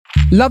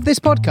Love this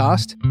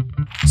podcast?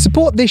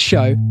 Support this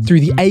show through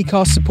the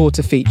Acast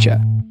supporter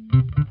feature.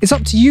 It's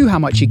up to you how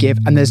much you give,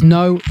 and there's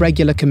no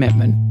regular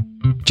commitment.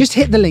 Just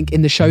hit the link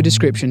in the show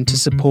description to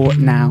support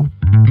now.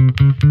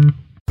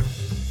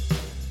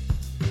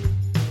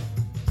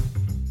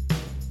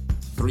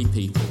 Three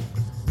people,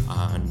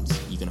 and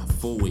you're going to have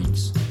 4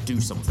 weeks.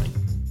 Do something.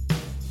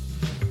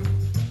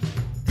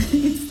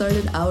 It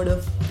started out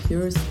of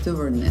pure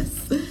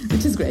stubbornness,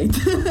 which is great.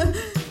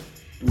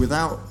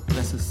 Without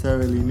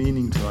necessarily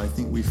meaning to, I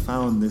think we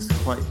found this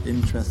quite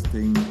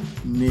interesting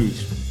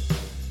niche.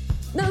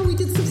 No, we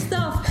did some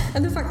stuff,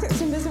 and the fact that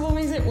it's invisible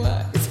means it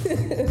worked.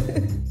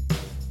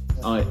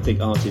 I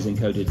think art is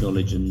encoded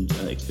knowledge and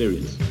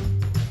experience.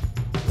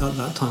 At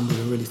that time, we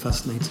were really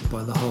fascinated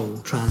by the whole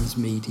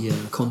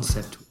transmedia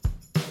concept.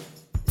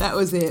 That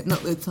was it,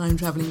 not the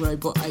time-travelling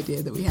robot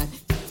idea that we had.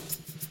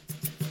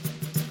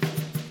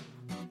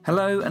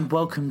 Hello and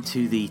welcome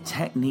to the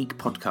Technique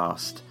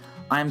Podcast.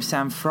 I am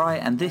Sam Fry,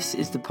 and this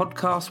is the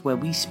podcast where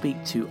we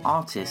speak to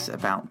artists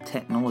about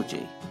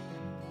technology.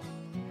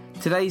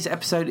 Today's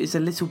episode is a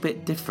little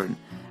bit different,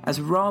 as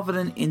rather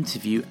than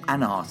interview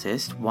an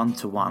artist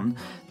one-to-one,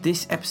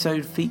 this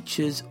episode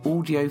features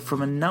audio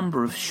from a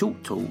number of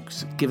short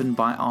talks given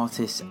by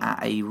artists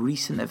at a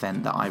recent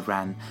event that I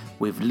ran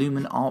with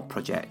Lumen Art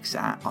Projects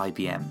at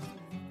IBM.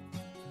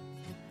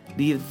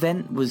 The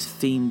event was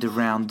themed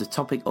around the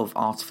topic of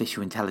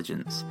artificial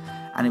intelligence,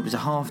 and it was a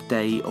half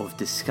day of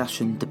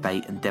discussion,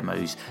 debate and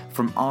demos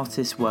from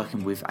artists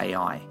working with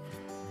AI.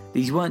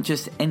 These weren't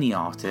just any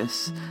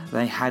artists,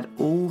 they had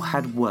all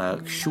had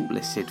work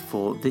shortlisted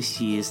for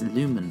this year's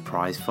Lumen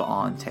Prize for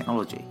Art and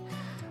Technology,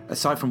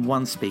 aside from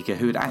one speaker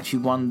who had actually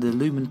won the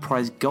Lumen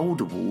Prize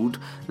Gold Award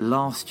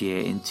last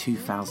year in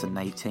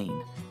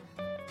 2018.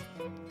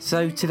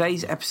 So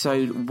today's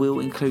episode will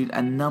include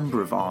a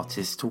number of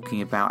artists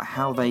talking about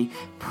how they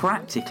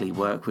practically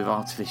work with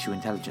artificial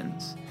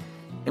intelligence,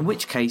 in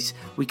which case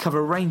we cover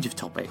a range of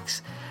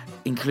topics,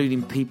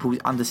 including people's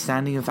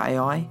understanding of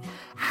AI,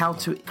 how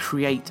to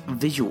create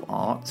visual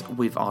art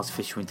with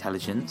artificial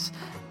intelligence,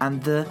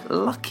 and the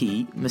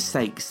lucky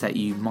mistakes that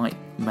you might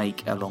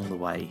make along the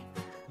way.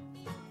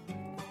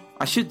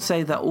 I should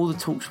say that all the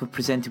talks were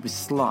presented with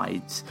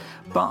slides,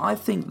 but I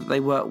think that they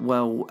work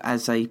well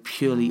as a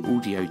purely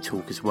audio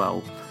talk as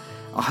well.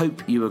 I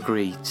hope you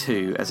agree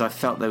too, as I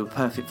felt they were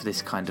perfect for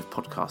this kind of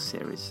podcast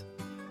series.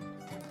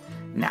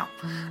 Now,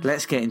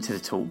 let's get into the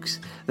talks.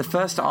 The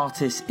first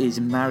artist is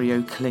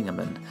Mario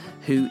Klingemann,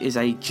 who is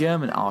a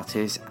German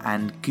artist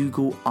and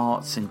Google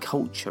Arts and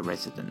Culture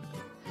resident.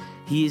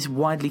 He is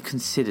widely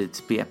considered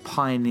to be a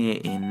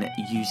pioneer in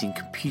using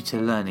computer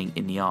learning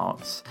in the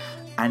arts,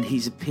 and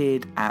he's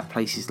appeared at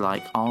places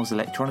like Ars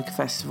Electronica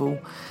Festival,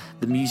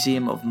 the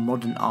Museum of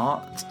Modern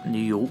Art,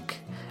 New York,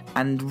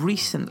 and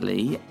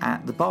recently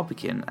at the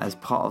Barbican as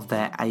part of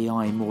their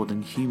AI More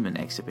Than Human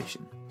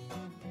exhibition.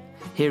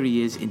 Here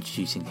he is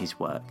introducing his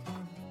work.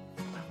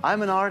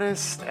 I'm an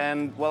artist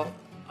and,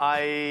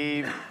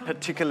 I'm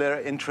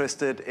particularly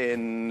interested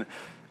in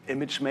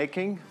image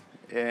making,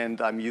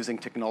 and I'm using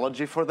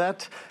technology for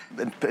that.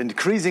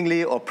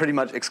 Increasingly, or pretty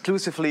much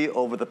exclusively,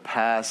 over the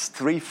past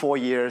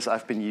 3-4 years,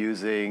 I've been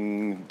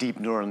using deep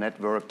neural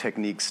network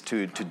techniques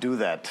to do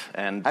that.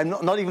 And I'm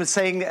not even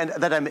saying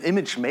that I'm an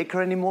image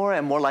maker anymore.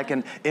 I'm more like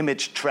an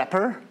image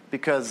trapper,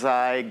 because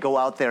I go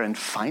out there and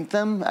find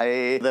them.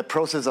 The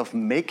process of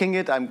making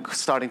it, I'm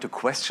starting to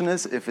question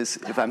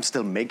if I'm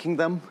still making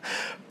them.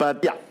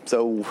 But yeah,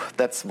 so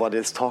that's what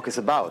this talk is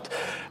about.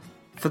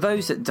 For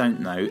those that don't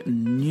know,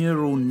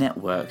 neural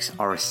networks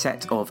are a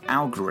set of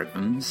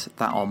algorithms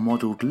that are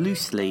modelled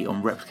loosely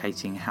on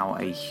replicating how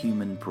a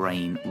human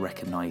brain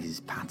recognises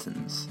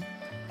patterns.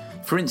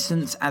 For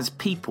instance, as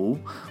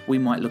people, we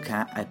might look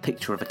at a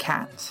picture of a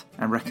cat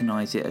and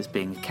recognise it as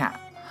being a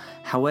cat.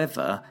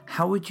 However,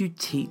 how would you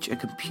teach a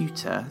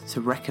computer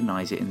to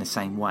recognise it in the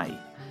same way?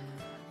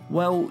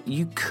 Well,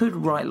 you could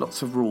write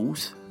lots of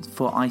rules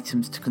for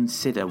items to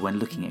consider when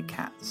looking at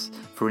cats.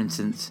 For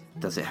instance,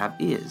 does it have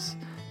ears?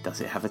 Does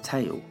it have a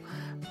tail?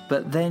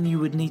 But then you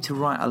would need to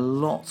write a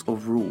lot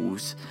of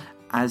rules,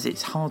 as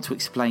it's hard to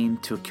explain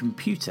to a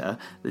computer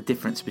the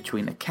difference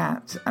between a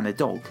cat and a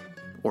dog,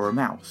 or a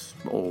mouse,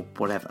 or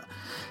whatever.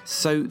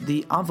 So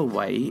the other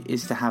way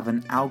is to have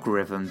an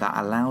algorithm that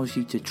allows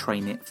you to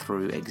train it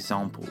through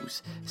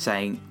examples,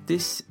 saying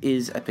this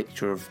is a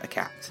picture of a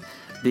cat,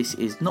 this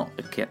is not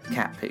a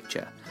cat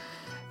picture.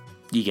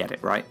 You get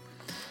it, right?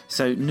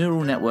 So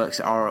neural networks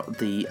are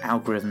the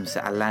algorithms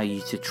that allow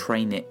you to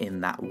train it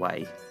in that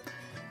way.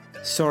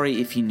 Sorry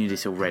if you knew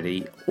this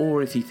already,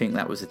 or if you think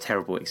that was a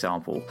terrible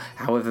example.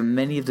 However,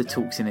 many of the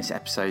talks in this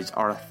episode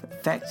are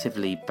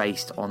effectively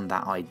based on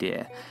that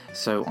idea,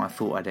 so I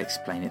thought I'd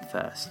explain it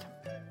first.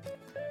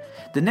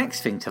 The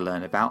next thing to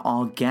learn about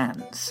are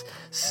GANs.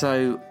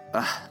 So,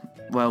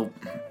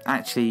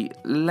 actually,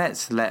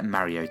 let's let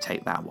Mario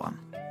take that one.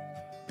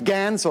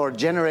 GANs, or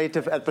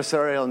generative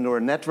adversarial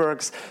neural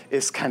networks,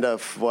 is kind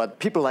of what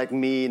people like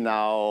me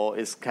now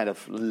is kind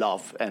of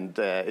love. And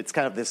it's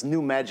kind of this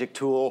new magic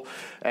tool.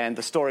 And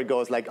the story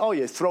goes like, oh,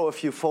 you throw a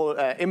few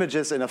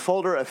images in a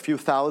folder, a few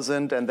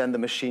thousand, and then the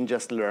machine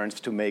just learns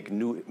to make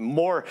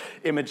more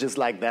images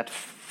like that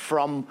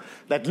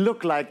that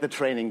look like the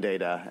training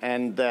data.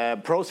 And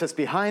the process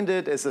behind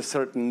it is a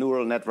certain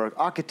neural network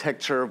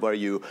architecture where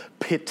you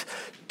pit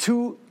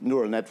two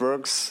neural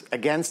networks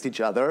against each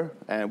other,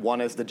 and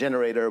one is the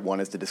generator, one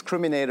is the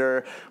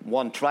discriminator.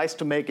 One tries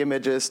to make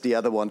images, the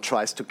other one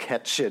tries to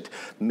catch it,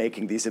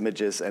 making these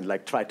images, and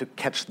like try to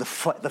catch the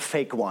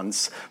fake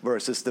ones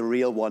versus the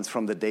real ones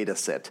from the data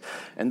set.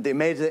 And the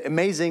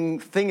amazing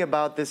thing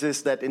about this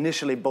is that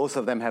initially both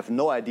of them have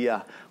no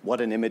idea what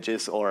an image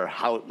is or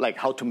how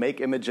to make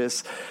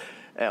images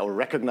or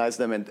recognize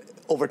them, and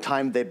over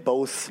time they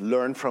both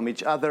learn from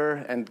each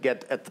other and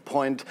get at the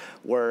point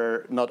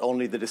where not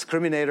only the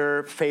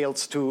discriminator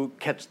fails to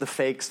catch the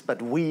fakes,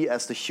 but we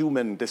as the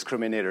human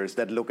discriminators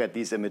that look at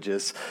these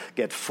images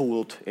get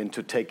fooled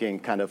into taking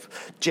kind of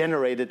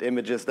generated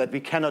images that we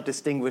cannot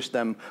distinguish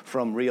them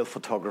from real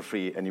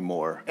photography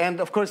anymore.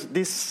 And of course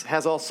this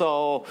has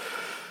also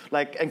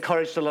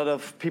encouraged a lot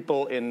of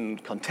people in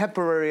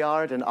contemporary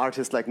art and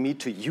artists like me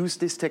to use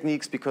these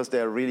techniques because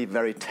they're really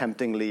very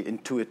temptingly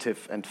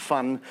intuitive and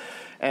fun.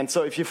 And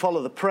so if you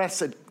follow the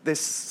press, this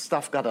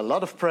stuff got a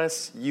lot of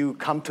press. You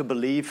come to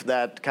believe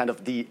that kind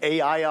of the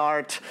AI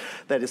art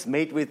that is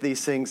made with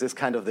these things is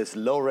kind of this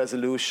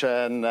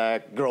low-resolution,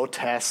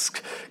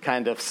 grotesque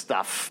kind of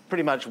stuff.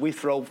 Pretty much we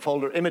throw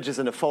images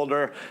in a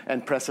folder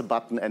and press a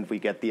button and we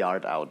get the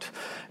art out.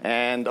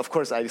 And of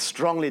course, I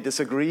strongly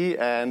disagree,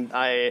 and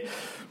I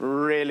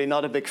really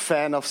not a big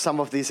fan of some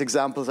of these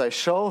examples I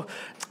show.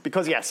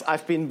 Because yes,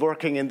 I've been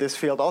working in this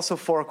field also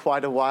for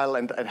quite a while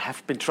and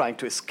have been trying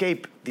to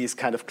escape these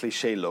kind of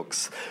cliche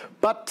looks.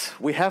 But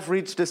we have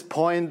reached this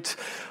point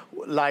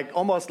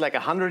almost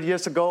 100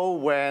 years ago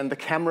when the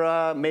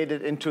camera made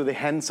it into the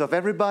hands of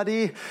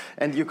everybody,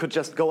 and you could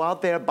just go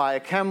out there, buy a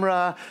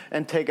camera,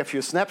 and take a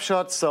few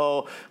snapshots.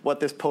 So what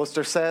this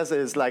poster says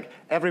is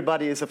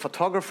everybody is a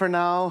photographer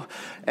now,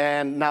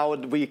 and now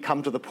we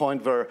come to the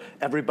point where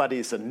everybody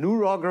is a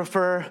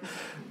neurographer.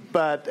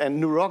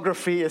 And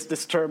neurography is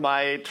this term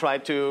I try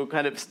to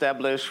kind of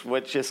establish,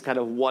 which is kind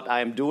of what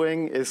I'm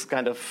doing, is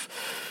kind of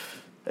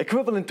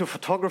equivalent to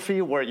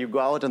photography, where you go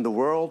out in the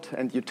world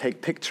and you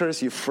take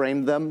pictures, you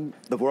frame them.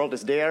 The world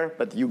is there,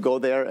 but you go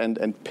there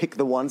and pick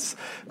the ones.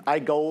 I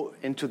go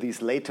into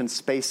these latent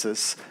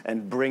spaces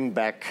and bring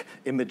back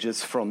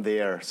images from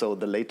there. So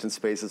the latent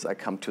spaces, I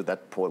come to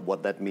that point,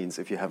 what that means,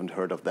 if you haven't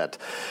heard of that.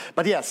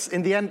 But yes,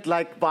 in the end,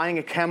 buying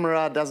a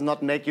camera does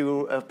not make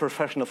you a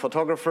professional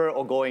photographer,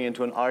 or going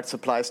into an art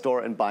supply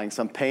store and buying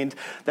some paint.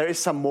 There is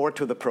some more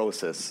to the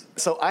process.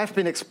 So I've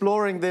been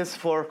exploring this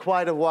for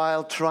quite a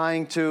while,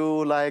 trying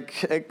to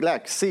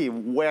see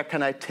where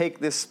can I take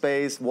this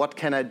space, what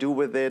can I do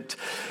with it,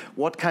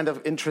 what kind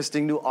of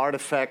interesting new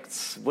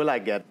artifacts will I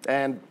get.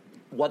 And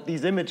what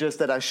these images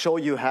that I show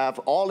you have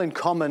all in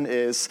common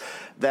is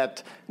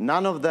that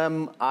none of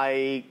them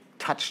I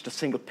touched a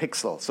single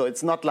pixel. So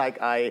it's not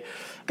like I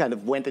kind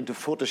of went into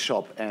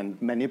Photoshop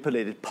and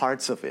manipulated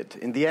parts of it.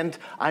 In the end,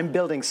 I'm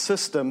building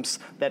systems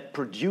that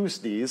produce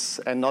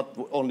these, and not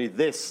only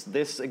this.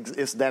 This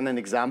is then an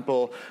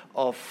example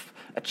of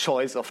a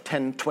choice of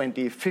 10,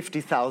 20,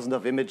 50,000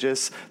 of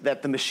images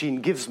that the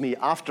machine gives me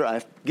after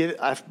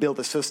I've built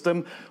a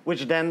system,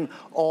 which then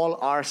all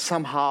are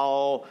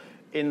somehow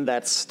in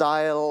that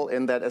style,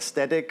 in that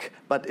aesthetic,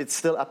 but it's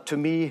still up to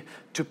me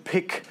to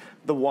pick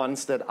the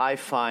ones that I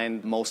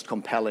find most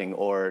compelling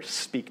or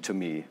speak to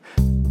me.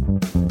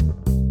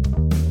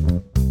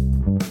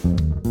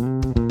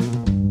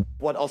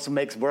 What also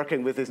makes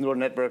working with these neural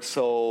networks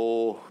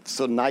so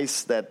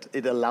nice that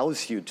it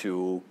allows you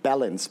to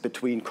balance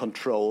between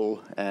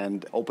control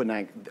and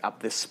opening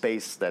up this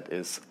space that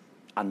is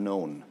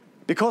unknown.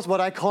 Because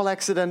what I call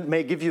accident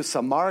may give you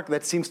some mark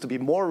that seems to be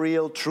more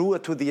real, truer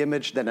to the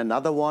image than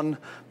another one,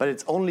 but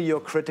it's only your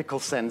critical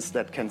sense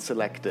that can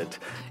select it.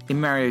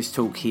 In Mario's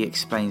talk, he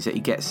explains that he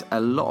gets a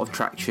lot of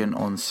traction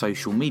on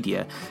social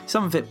media,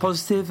 some of it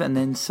positive and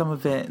then some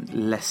of it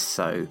less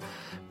so.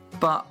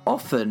 But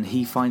often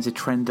he finds a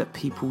trend that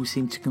people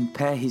seem to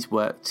compare his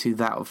work to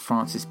that of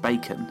Francis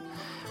Bacon,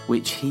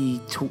 which he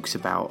talks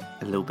about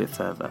a little bit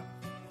further.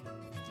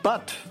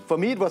 But for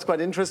me, it was quite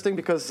interesting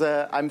because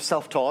I'm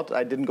self-taught.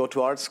 I didn't go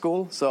to art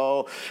school,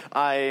 so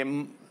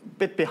I'm a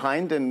bit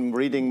behind in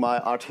reading my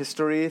art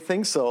history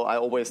things. So I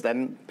always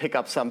then pick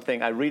up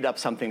something. I read up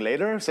something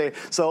later.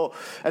 So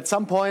at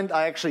some point,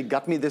 I actually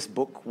got me this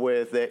book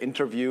with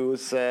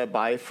interviews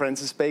by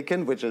Francis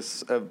Bacon, which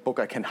is a book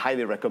I can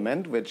highly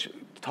recommend, which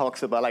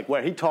talks about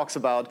where he talks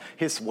about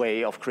his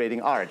way of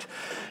creating art.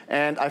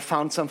 And I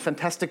found some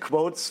fantastic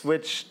quotes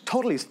which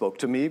totally spoke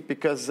to me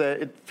because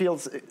it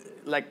feels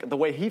like the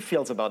way he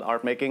feels about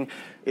art making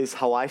is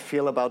how I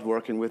feel about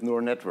working with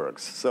neural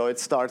networks. So it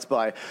starts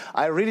by,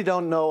 I really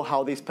don't know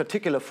how these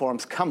particular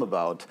forms come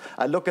about.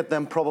 I look at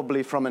them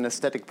probably from an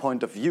aesthetic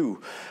point of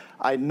view.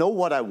 I know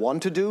what I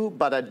want to do,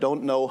 but I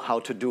don't know how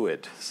to do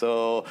it.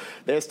 So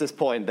there's this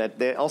point that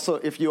they also,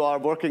 if you are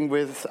working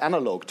with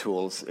analog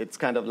tools, it's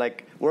kind of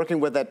like working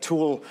with that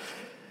tool.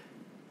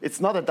 It's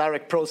not a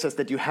direct process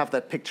that you have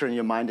that picture in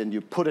your mind and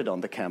you put it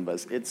on the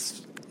canvas.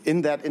 It's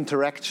in that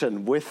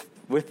interaction with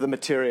the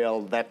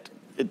material that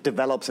it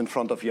develops in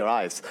front of your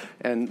eyes.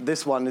 And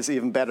this one is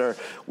even better.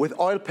 With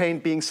oil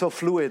paint being so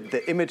fluid,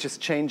 the image is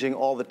changing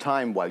all the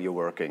time while you're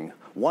working.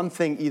 One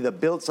thing either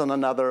builds on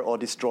another or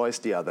destroys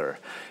the other.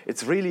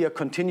 It's really a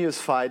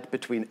continuous fight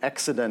between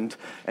accident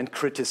and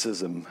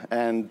criticism.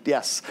 And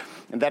yes,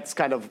 and that's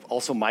kind of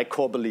also my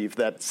core belief,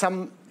 that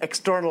some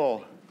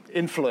external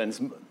influence,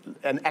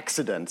 an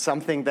accident,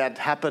 something that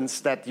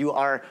happens that you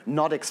are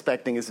not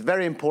expecting, is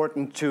very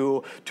important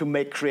to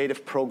make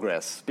creative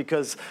progress,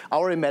 because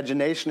our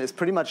imagination is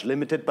pretty much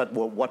limited by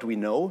what we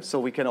know, so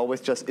we can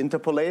always just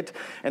interpolate.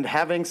 And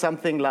having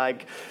something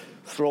like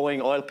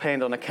throwing oil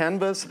paint on a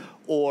canvas,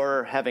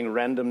 or having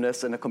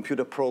randomness in a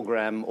computer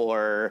program,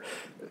 or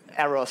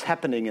errors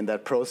happening in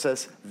that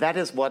process, that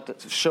is what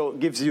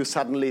gives you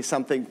suddenly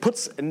something,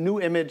 puts a new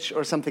image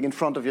or something in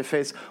front of your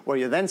face, where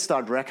you then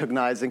start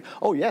recognizing,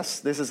 oh yes,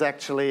 this is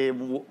actually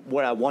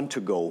where I want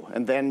to go.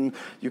 And then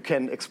you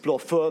can explore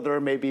further,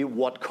 maybe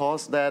what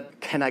caused that,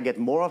 can I get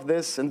more of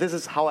this? And this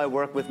is how I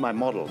work with my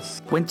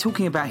models. When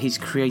talking about his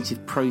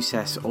creative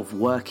process of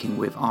working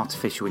with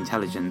artificial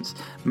intelligence,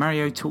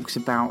 Mario talks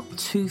about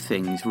two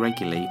things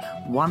regularly.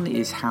 One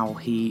is how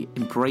he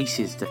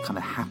embraces the kind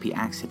of happy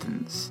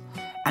accidents,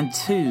 and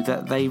two,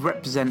 that they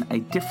represent a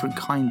different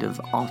kind of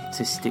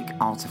artistic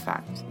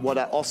artifact. What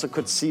I also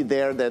could see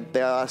there, that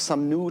there are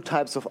some new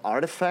types of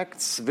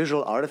artifacts,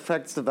 visual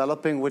artifacts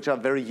developing, which are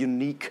very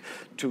unique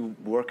to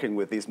working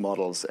with these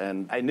models.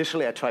 And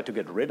initially I tried to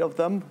get rid of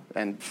them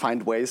and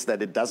find ways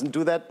that it doesn't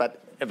do that,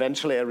 but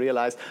eventually I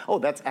realized, oh,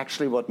 that's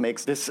actually what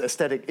makes this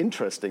aesthetic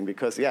interesting,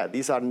 because yeah,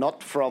 these are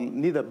not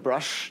from neither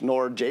brush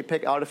nor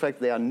JPEG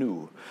artifacts, they are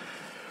new.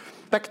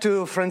 Back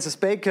to Francis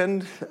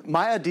Bacon,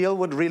 my ideal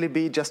would really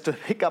be just to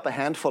pick up a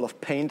handful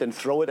of paint and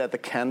throw it at the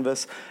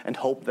canvas and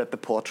hope that the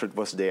portrait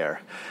was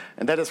there.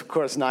 And that is, of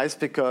course, nice,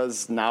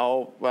 because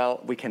now, well,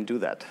 we can do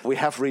that. We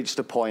have reached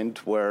a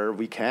point where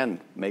we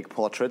can make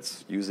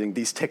portraits using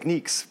these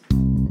techniques.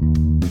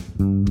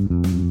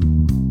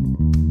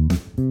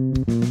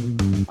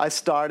 I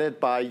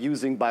started by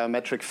using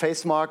biometric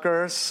face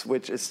markers,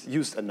 which is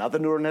used another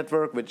neural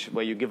network,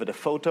 where you give it a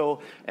photo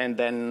and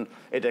then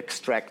it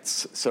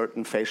extracts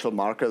certain facial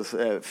markers,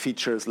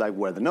 features like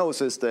where the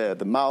nose is,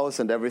 the mouth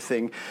and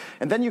everything.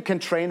 And then you can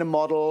train a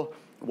model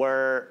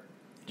where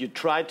you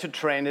try to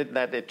train it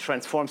that it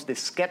transforms this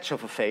sketch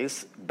of a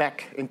face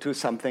back into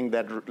something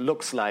that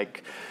looks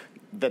like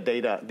the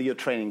data, your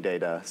training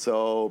data.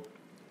 So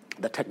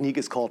the technique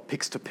is called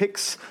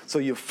pix-to-pix. So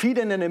you feed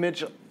in an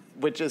image,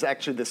 which is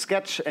actually the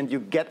sketch, and you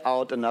get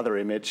out another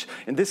image.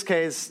 In this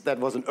case, that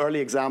was an early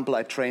example.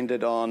 I trained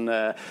it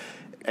on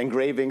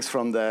engravings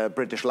from the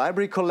British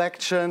Library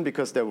collection,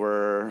 because there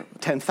were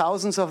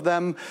 10,000 of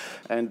them,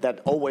 and that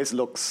always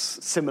looks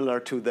similar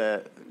to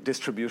the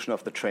distribution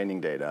of the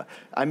training data.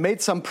 I made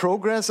some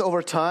progress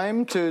over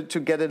time to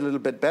get it a little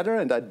bit better,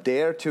 and I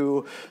dare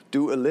to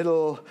do a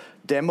little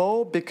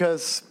demo,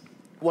 because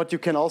what you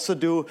can also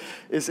do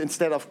is,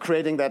 instead of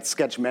creating that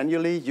sketch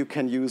manually, you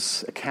can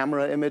use a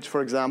camera image,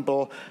 for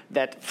example,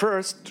 that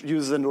first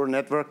uses a neural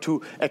network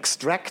to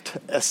extract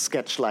a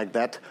sketch like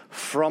that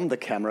from the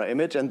camera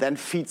image and then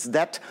feeds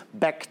that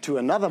back to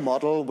another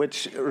model,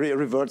 which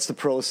reverts the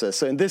process.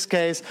 So in this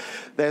case,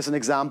 there's an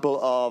example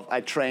of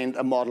I trained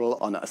a model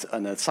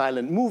on a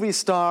silent movie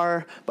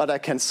star, but I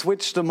can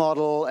switch the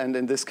model, and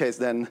in this case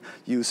then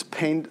use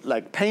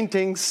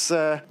paintings.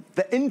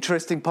 The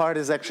interesting part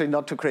is actually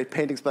not to create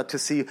paintings, but to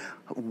see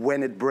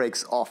when it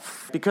breaks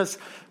off. Because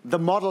the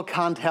model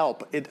can't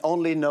help. It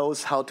only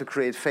knows how to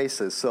create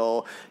faces.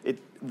 So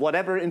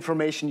whatever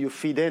information you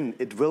feed in,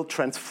 it will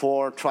try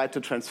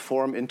to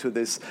transform into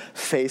this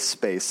face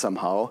space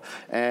somehow.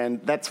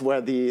 And that's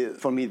where,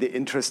 for me, the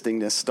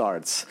interestingness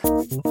starts.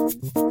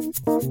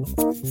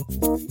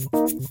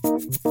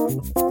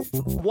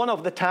 One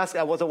of the tasks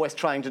I was always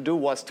trying to do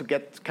was to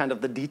get kind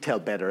of the detail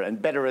better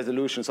and better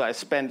resolution. So I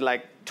spent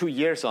like 2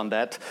 years on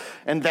that.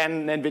 And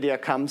then NVIDIA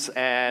comes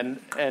and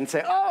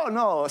say, oh,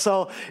 no.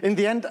 So in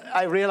the end,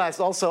 I realized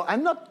also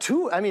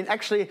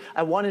actually,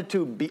 I wanted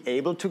to be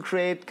able to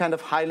create kind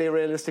of highly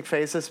realistic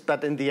faces.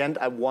 But in the end,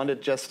 I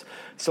wanted just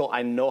so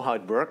I know how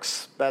it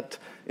works. But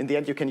in the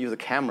end, you can use a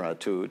camera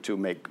to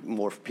make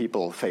more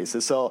people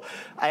faces. So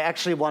I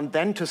actually want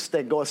then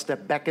to go a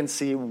step back and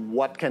see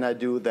what can I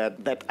do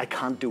that I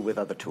can't do with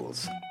other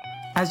tools.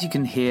 As you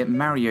can hear,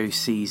 Mario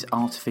sees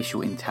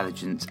artificial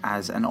intelligence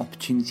as an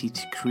opportunity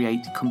to create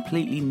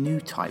completely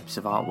new types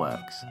of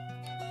artworks.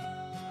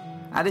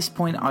 At this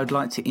point, I would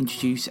like to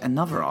introduce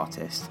another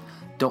artist,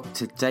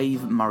 Dr.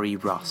 Dave Murray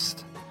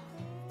Rust.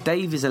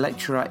 Dave is a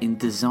lecturer in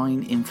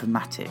design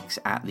informatics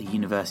at the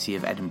University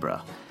of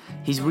Edinburgh.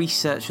 His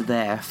research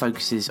there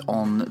focuses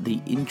on the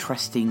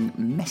interesting,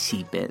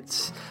 messy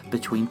bits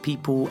between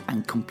people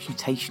and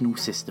computational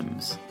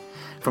systems.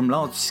 from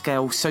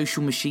large-scale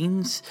social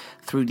machines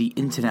through the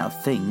Internet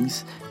of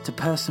Things to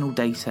personal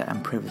data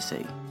and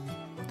privacy.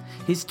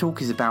 His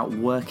talk is about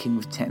working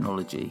with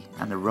technology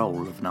and the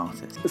role of an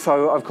artist.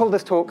 So I've called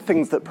this talk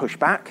Things That Push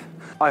Back.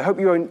 I hope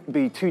you won't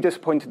be too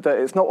disappointed that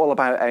it's not all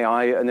about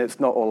AI and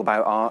it's not all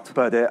about art,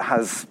 but it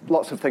has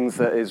lots of things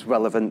that is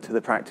relevant to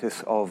the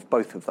practice of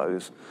both of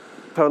those.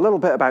 So a little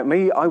bit about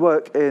me. I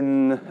work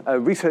in a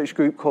research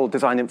group called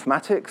Design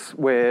Informatics.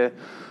 We're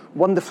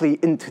wonderfully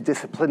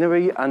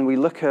interdisciplinary, and we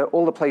look at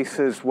all the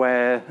places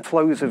where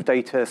flows of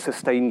data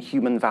sustain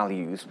human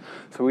values.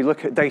 So we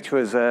look at data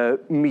as a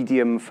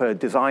medium for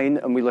design,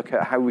 and we look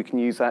at how we can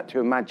use that to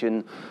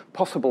imagine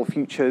possible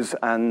futures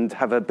and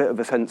have a bit of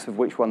a sense of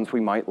which ones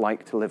we might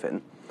like to live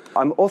in.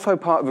 I'm also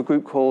part of a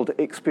group called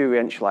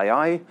Experiential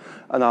AI,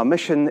 and our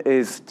mission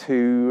is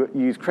to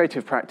use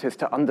creative practice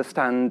to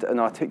understand and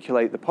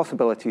articulate the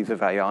possibilities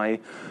of AI,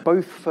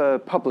 both for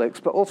publics,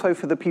 but also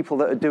for the people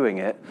that are doing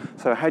it.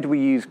 So how do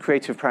we use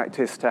creative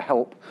practice to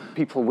help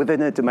people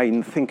within a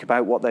domain think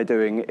about what they're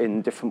doing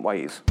in different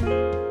ways?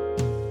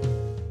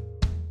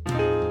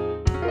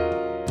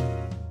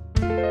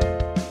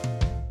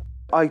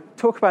 I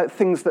talk about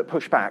things that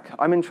push back.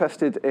 I'm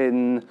interested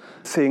in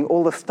seeing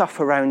all the stuff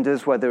around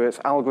us, whether it's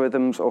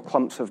algorithms or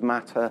clumps of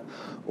matter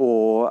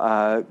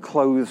or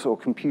clothes or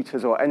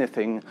computers or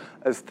anything,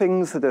 as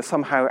things that are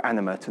somehow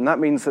animate. And that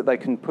means that they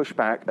can push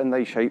back and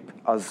they shape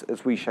us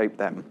as we shape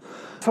them.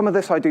 Some of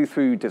this I do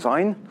through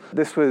design.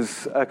 This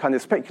was a kind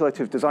of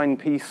speculative design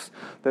piece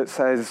that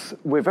says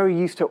we're very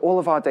used to all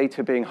of our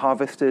data being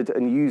harvested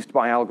and used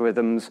by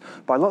algorithms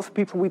by lots of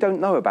people we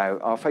don't know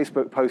about. Our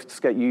Facebook posts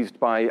get used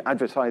by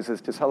advertisers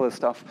to sell us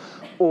stuff,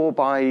 or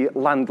by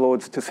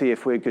landlords to see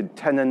if we're good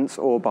tenants,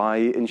 or by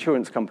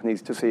insurance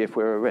companies to see if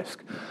we're a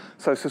risk.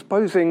 So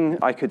supposing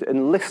I could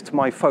enlist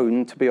my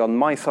phone to be on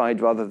my side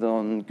rather than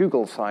on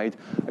Google's side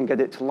and get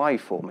it to lie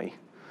for me.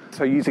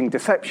 So using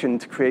deception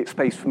to create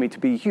space for me to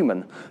be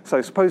human.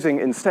 So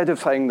supposing instead of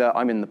saying that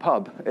I'm in the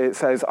pub, it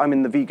says I'm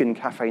in the vegan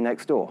cafe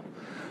next door.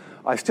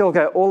 I still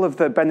get all of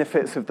the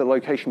benefits of the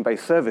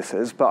location-based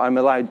services, but I'm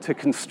allowed to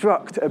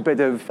construct a bit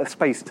of a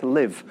space to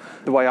live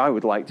the way I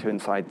would like to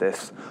inside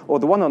this. Or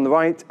the one on the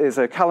right is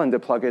a calendar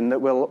plugin that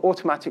will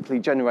automatically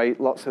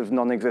generate lots of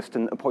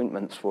non-existent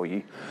appointments for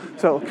you.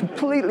 So it'll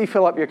completely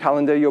fill up your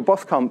calendar, your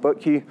boss can't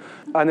book you,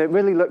 and it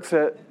really looks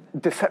at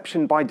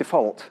deception by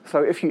default.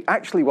 So if you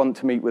actually want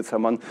to meet with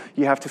someone,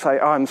 you have to say,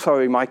 oh, I'm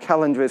sorry, my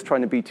calendar is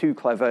trying to be too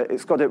clever,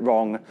 it's got it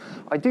wrong.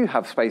 I do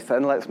have space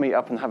then, let's meet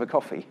up and have a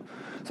coffee.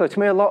 So to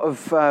me, a lot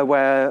of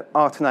where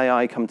art and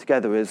AI come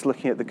together is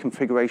looking at the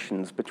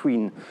configurations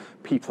between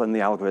people and the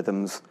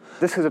algorithms.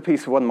 This is a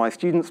piece of one of my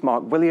students,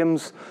 Mark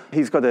Williams.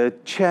 He's got a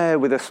chair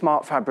with a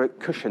smart fabric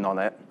cushion on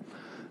it.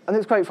 And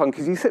it's great fun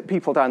because you sit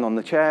people down on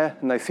the chair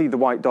and they see the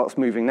white dots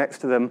moving next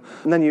to them.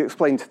 And then you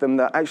explain to them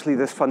that actually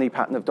this funny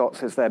pattern of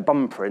dots is their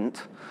bum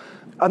print.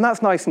 And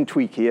that's nice and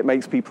tweaky. It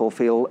makes people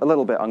feel a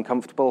little bit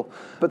uncomfortable.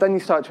 But then you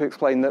start to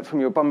explain that from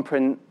your bum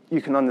print,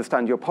 you can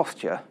understand your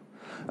posture.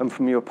 And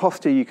from your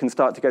posture, you can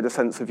start to get a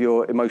sense of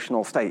your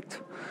emotional state.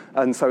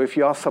 And so if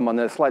you ask someone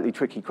a slightly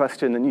tricky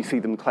question and you see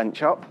them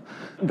clench up,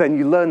 then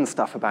you learn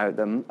stuff about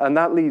them. And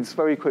that leads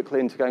very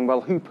quickly into going,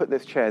 well, who put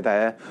this chair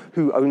there?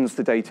 Who owns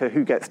the data?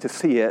 Who gets to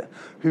see it?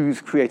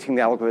 Who's creating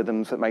the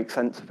algorithms that make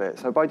sense of it?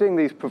 So by doing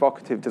these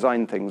provocative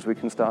design things, we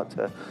can start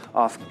to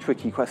ask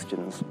tricky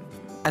questions.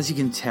 As you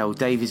can tell,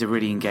 Dave is a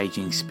really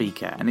engaging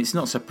speaker, and it's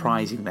not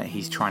surprising that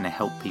he's trying to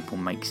help people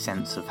make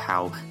sense of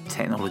how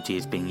technology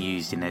is being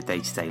used in their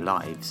day-to-day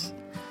lives.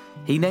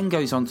 He then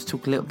goes on to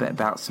talk a little bit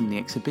about some of the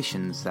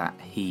exhibitions that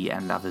he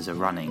and others are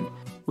running,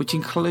 which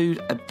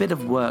include a bit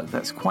of work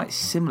that's quite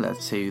similar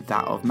to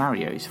that of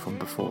Mario's from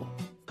before.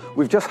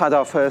 We've just had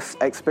our first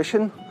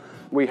exhibition.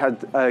 We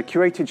had a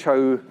curated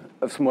show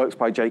of some works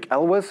by Jake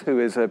Elwes,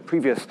 who is a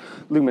previous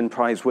Lumen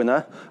Prize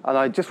winner. And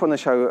I just want to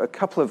show a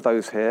couple of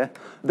those here.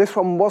 This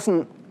one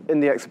wasn't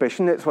in the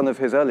exhibition. It's one of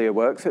his earlier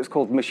works. It's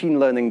called Machine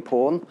Learning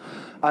Porn.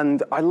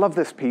 And I love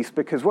this piece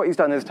because what he's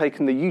done is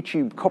taken the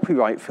YouTube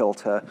copyright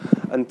filter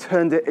and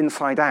turned it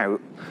inside out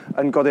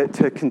and got it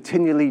to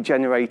continually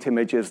generate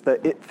images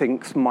that it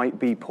thinks might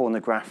be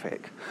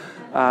pornographic.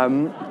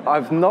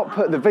 I've not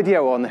put the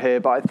video on here,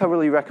 but I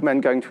thoroughly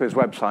recommend going to his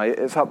website.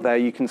 It's up there,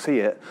 you can see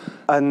it.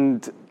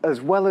 And as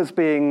well as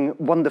being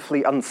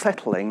wonderfully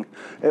unsettling,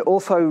 it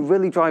also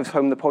really drives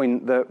home the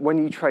point that when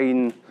you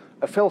train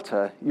a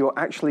filter, you're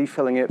actually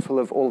filling it full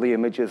of all the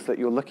images that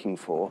you're looking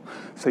for.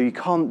 So you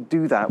can't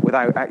do that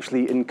without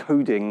actually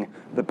encoding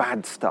the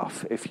bad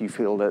stuff if you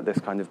feel that this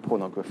kind of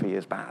pornography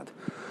is bad.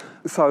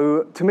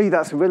 So to me,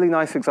 that's a really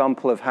nice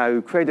example of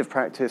how creative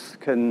practice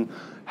can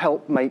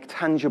help make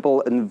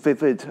tangible and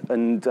vivid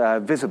and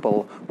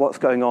visible what's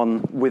going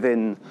on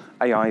within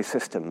AI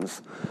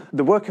systems.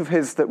 The work of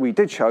his that we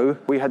did show,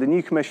 we had a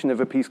new commission of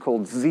a piece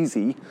called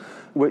Zizi,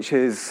 which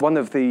is one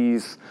of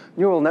these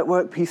neural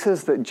network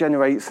pieces that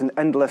generates an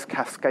endless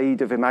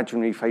cascade of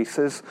imaginary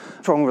faces.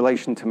 Strong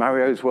relation to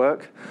Mario's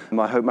work.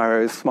 I hope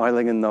Mario is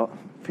smiling and not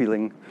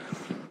feeling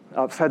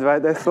upset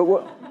about this.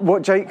 But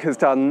What Jake has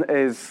done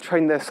is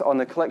train this on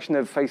a collection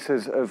of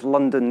faces of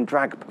London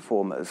drag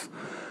performers.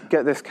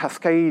 Get this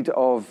cascade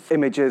of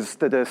images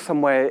that are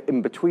somewhere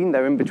in between.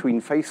 They're in between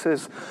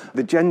faces.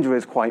 The gender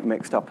is quite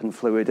mixed up and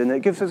fluid, and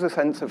it gives us a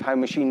sense of how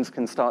machines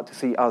can start to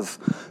see us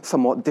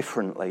somewhat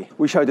differently.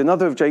 We showed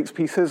another of Jake's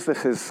pieces.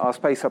 This is our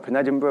space up in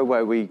Edinburgh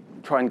where we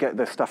try and get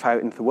this stuff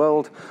out into the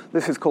world.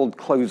 This is called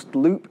Closed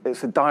Loop.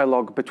 It's a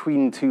dialogue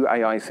between two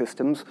AI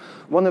systems.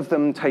 One of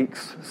them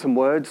takes some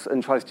words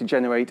and tries to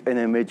generate an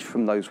image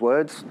from those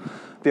words.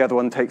 The other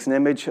one takes an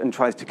image and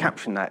tries to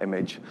caption that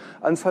image.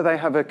 And so they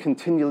have a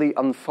continually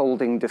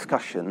unfolding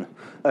discussion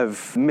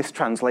of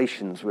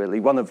mistranslations, really.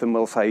 One of them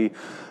will say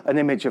an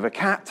image of a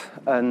cat,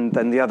 and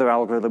then the other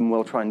algorithm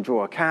will try and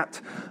draw a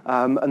cat.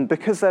 And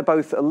because they're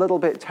both a little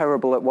bit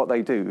terrible at what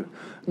they do,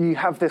 you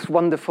have this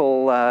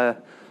wonderful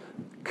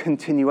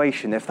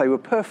continuation. If they were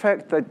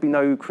perfect, there'd be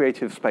no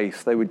creative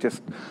space. They would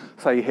just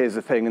say, here's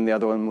a thing, and the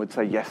other one would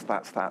say, yes,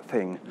 that's that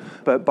thing.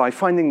 But by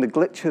finding the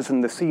glitches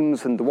and the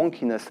seams and the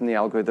wonkiness in the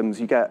algorithms,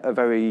 you get a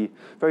very,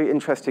 very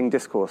interesting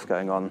discourse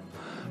going on.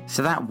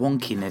 So that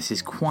wonkiness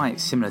is quite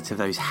similar to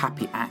those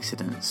happy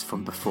accidents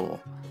from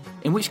before.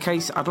 In which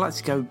case, I'd like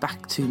to go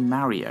back to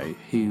Mario,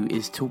 who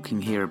is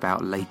talking here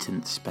about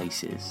latent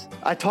spaces.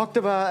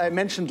 I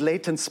mentioned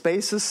latent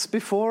spaces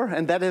before,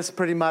 and that is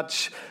pretty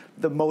much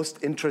the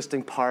most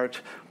interesting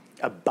part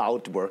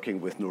about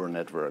working with neural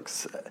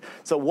networks.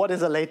 So what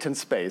is a latent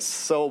space?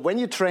 So when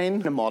you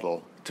train a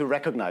model to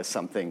recognize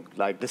something,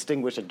 like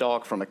distinguish a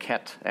dog from a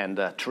cat and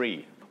a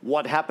tree,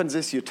 what happens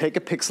is you take a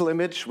pixel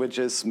image, which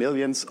is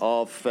millions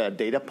of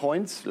data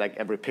points, like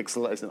every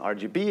pixel is an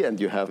RGB, and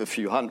you have a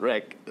few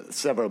hundred,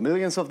 several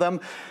millions of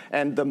them.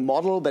 And the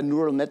model, the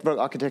neural network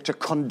architecture,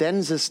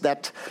 condenses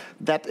that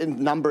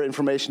number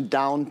information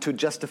down to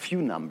just a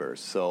few numbers.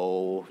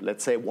 So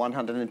let's say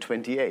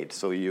 128.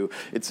 So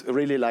it's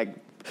really like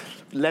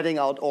letting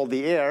out all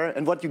the air,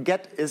 and what you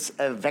get is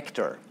a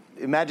vector.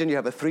 Imagine you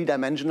have a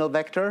three-dimensional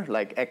vector,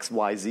 like x,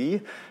 y,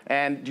 z,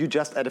 and you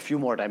just add a few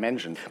more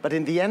dimensions. But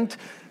in the end,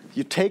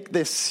 you take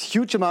this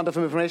huge amount of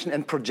information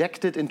and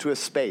project it into a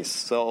space.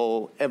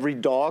 So every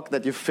dog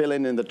that you fill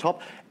in the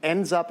top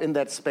ends up in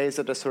that space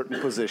at a certain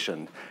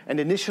position.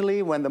 And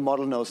initially, when the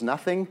model knows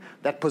nothing,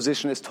 that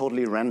position is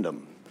totally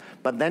random.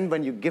 But then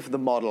when you give the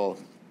model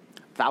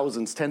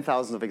thousands,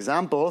 10,000 of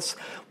examples,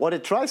 what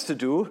it tries to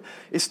do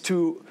is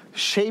to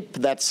shape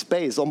that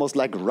space almost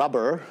like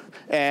rubber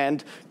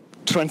and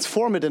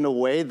transform it in a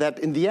way that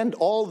in the end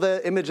all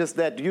the images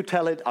that you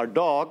tell it are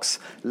dogs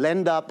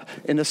land up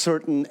in a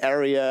certain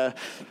area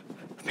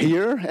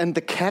here, and the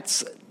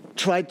cats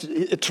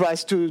it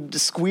tries to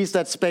squeeze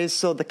that space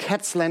so the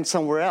cats land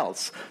somewhere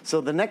else.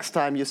 So the next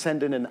time you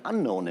send in an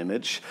unknown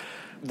image,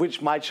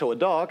 which might show a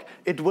dog,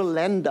 it will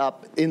end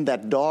up in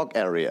that dog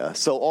area.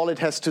 So all it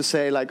has to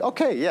say, like,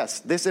 okay, yes,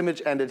 this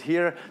image ended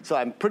here, so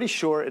I'm pretty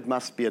sure it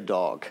must be a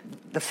dog.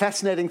 The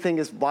fascinating thing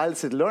is,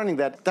 whilst it's learning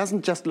that, it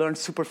doesn't just learn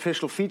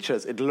superficial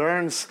features. It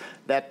learns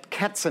that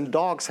cats and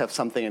dogs have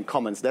something in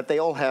common, that they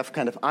all have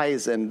kind of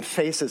eyes and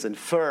faces and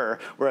fur,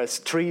 whereas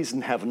trees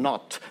have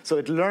not. So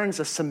it learns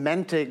a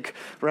semantic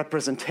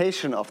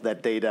representation of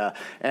that data.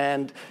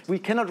 And we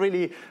cannot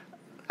really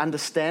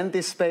understand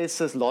these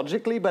spaces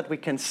logically, but we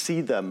can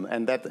see them,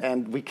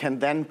 and we can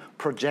then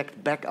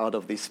project back out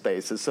of these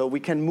spaces. So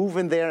we can move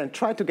in there and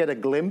try to get a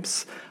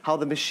glimpse how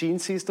the machine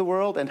sees the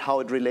world and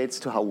how it relates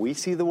to how we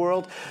see the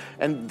world.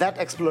 And that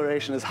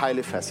exploration is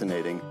highly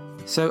fascinating.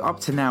 So up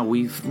to now,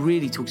 we've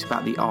really talked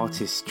about the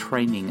artist's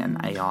training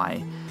and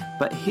AI,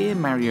 but here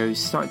Mario's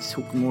started to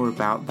talk more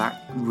about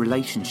that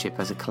relationship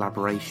as a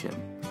collaboration.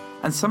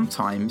 And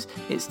sometimes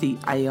it's the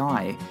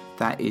AI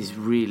that is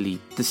really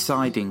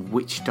deciding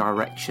which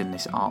direction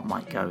this art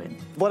might go in.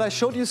 What I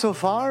showed you so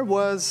far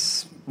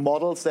was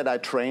models that I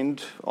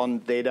trained on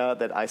data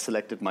that I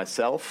selected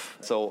myself.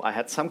 So I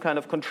had some kind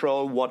of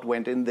control what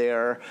went in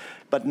there.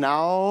 But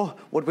now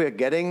what we're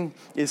getting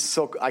is,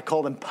 I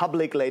call them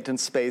public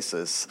latent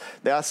spaces.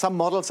 There are some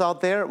models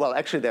out there. Well,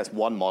 actually, there's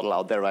one model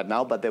out there right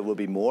now, but there will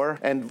be more.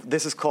 And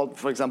this is called,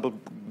 for example,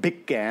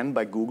 BigGAN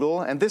by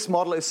Google. And this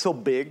model is so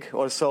big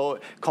or so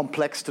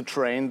complex to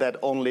train that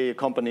only a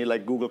company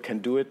like Google can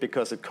do it,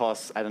 because it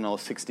costs,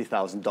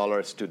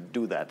 $60,000 to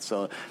do that.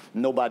 So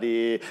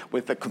nobody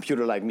with a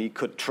computer like me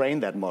could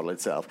train that model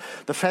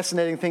itself. The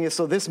fascinating thing is,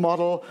 so this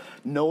model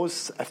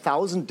knows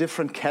 1,000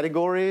 different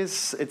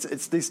categories.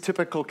 It's these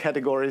typical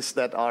categories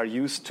that are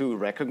used to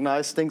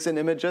recognize things in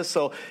images.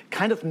 So it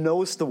kind of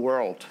knows the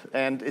world.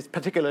 And it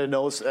particularly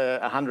knows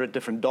 100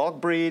 different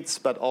dog breeds,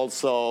 but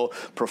also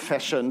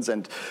professions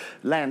and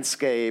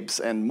landscapes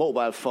and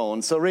mobile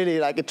phones. So really,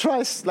 it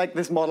tries,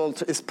 this model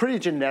is pretty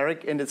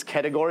generic in its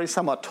categories.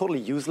 Some are totally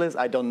useless.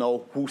 I don't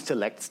know who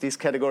selects these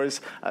categories.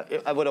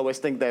 I would always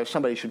think that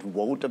somebody should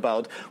vote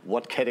about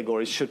what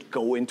categories should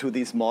go into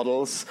these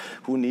models,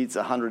 who needs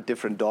 100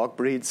 different dog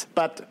breeds.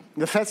 But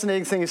the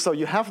fascinating thing is, so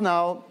you have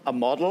now a a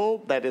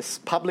model that is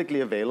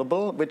publicly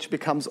available, which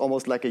becomes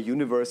almost like a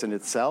universe in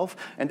itself,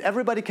 and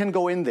everybody can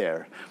go in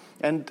there.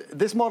 And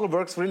this model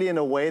works really in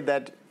a way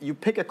that you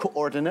pick a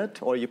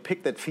coordinate, or you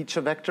pick that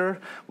feature vector,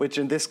 which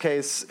in this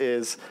case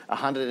is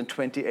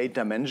 128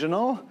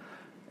 dimensional,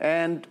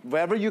 and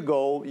wherever you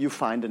go, you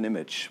find an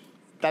image.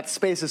 That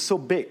space is so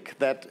big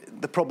that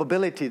the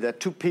probability that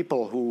two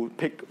people who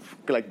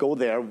go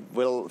there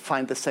will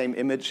find the same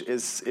image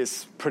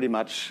is pretty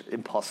much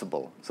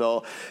impossible.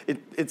 So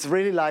it's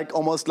really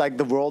almost like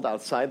the world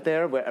outside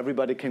there, where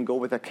everybody can go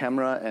with a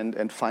camera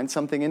and find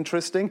something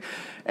interesting.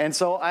 And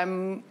so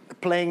I'm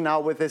playing now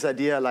with this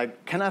idea,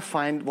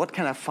 what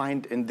can I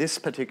find in this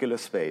particular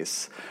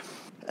space?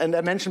 And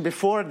I mentioned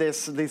before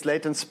these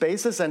latent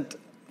spaces, and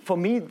for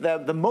me,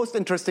 the most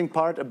interesting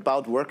part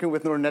about working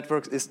with neural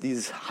networks is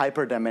this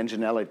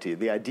hyperdimensionality,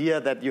 the idea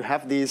that you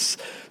have these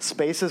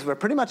spaces where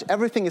pretty much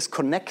everything is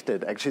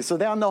connected, actually. So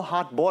there are no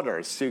hard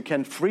borders. So you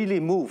can freely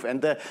move. And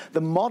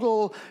the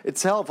model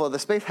itself, or the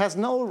space, has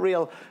no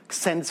real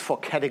sense for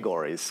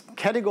categories.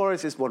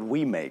 Categories is what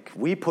we make.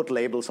 We put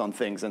labels on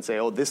things and say,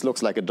 oh, this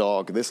looks like a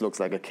dog, this looks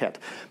like a cat.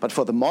 But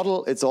for the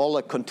model, it's all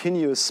a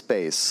continuous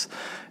space.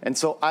 And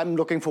so I'm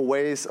looking for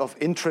ways of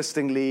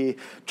interestingly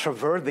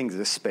traversing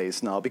this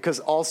space now,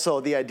 because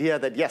also the idea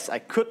that, yes, I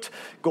could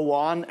go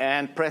on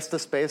and press the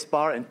space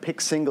bar and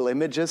pick single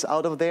images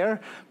out of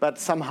there, but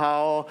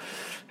somehow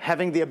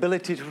having the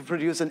ability to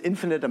produce an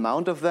infinite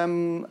amount of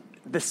them,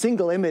 the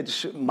single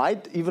image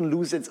might even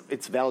lose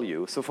its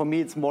value. So for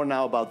me, it's more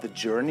now about the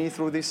journey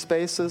through these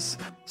spaces.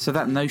 So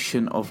that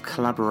notion of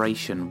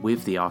collaboration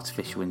with the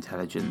artificial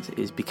intelligence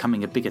is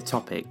becoming a bigger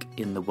topic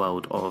in the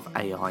world of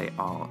AI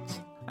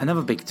art.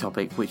 Another big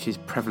topic which is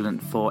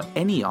prevalent for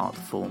any art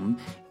form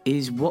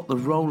is what the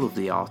role of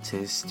the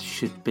artist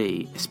should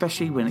be,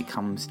 especially when it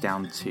comes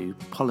down to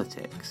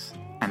politics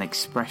and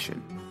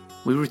expression.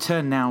 We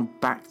return now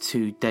back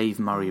to Dave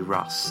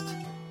Murray-Rust,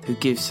 who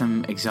gives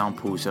some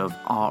examples of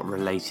art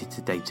related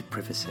to data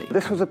privacy.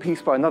 This was a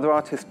piece by another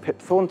artist, Pip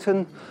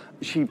Thornton.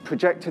 She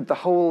projected the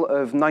whole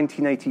of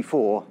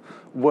 1984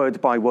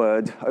 word by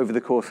word over the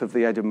course of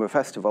the Edinburgh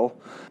Festival,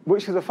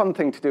 which is a fun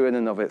thing to do in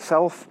and of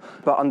itself.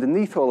 But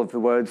underneath all of the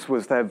words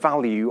was their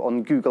value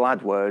on Google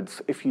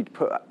AdWords if you'd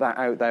put that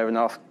out there and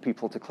ask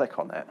people to click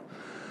on it.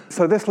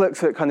 So this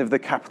looks at kind of the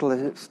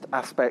capitalist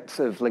aspects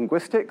of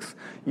linguistics.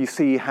 You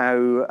see how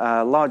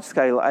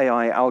large-scale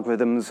AI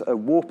algorithms are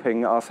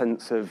warping our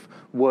sense of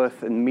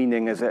worth and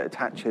meaning as it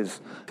attaches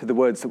to the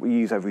words that we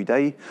use every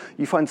day.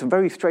 You find some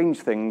very strange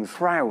things.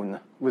 Frown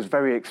was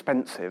very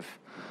expensive.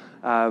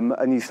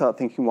 And you start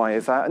thinking, why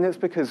is that? And it's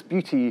because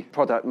beauty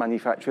product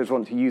manufacturers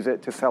want to use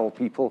it to sell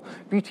people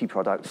beauty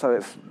products, so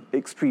it's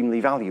extremely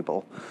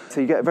valuable.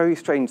 So you get a very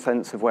strange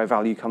sense of where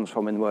value comes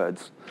from in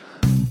words.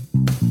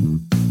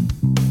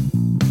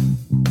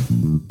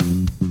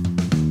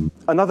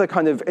 Another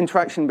kind of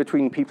interaction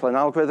between people and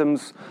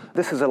algorithms.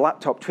 This is a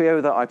laptop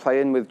trio that I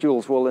play in with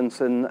Jules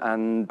Rawlinson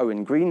and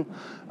Owen Green.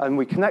 And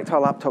we connect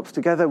our laptops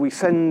together. We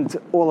send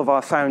all of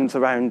our sounds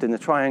around in a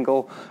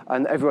triangle,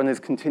 and everyone is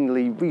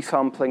continually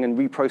resampling and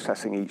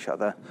reprocessing each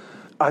other.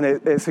 And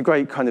it's a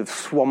great kind of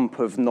swamp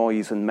of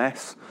noise and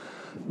mess.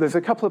 There's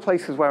a couple of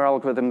places where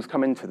algorithms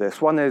come into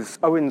this. One is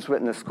Owen's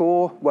written a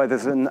score where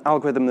there's an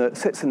algorithm that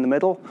sits in the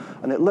middle,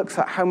 and it looks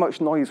at how much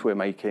noise we're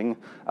making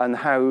and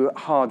how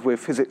hard we're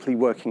physically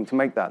working to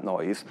make that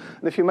noise.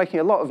 And if you're making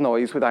a lot of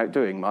noise without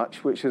doing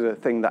much, which is a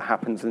thing that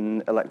happens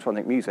in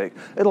electronic music,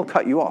 it'll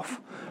cut you off.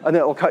 And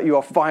it'll cut you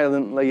off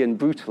violently and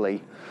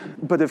brutally.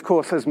 But of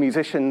course, as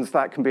musicians,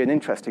 that can be an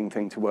interesting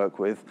thing to work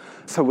with.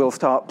 So we'll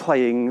start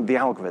playing the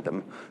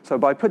algorithm. So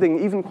by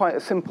putting even quite a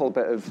simple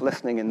bit of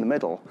listening in the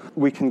middle,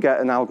 we can get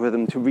an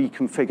algorithm to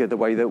reconfigure the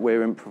way that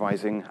we're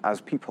improvising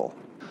as people.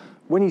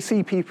 When you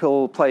see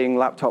people playing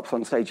laptops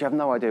on stage, you have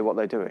no idea what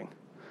they're doing.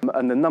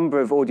 And the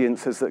number of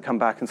audiences that come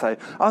back and say,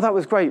 oh, that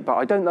was great, but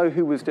I don't know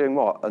who was doing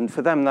what. And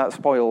for them, that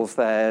spoils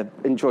their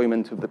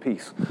enjoyment of the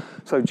piece.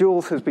 So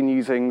Jules has been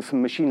using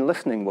some machine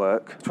listening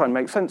work to try and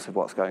make sense of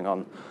what's going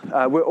on.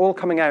 We're all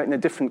coming out in a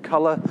different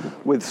color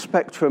with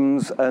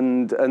spectrums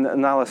and an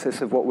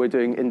analysis of what we're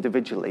doing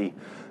individually,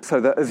 so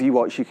that as you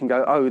watch, you can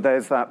go, oh,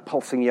 there's that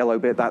pulsing yellow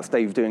bit, that's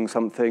Dave doing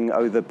something.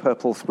 Oh, the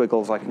purple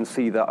squiggles, I can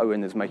see that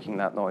Owen is making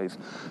that noise.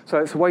 So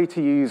it's a way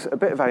to use a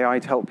bit of AI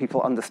to help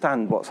people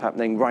understand what's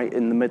happening right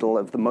in the middle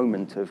of the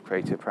moment of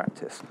creative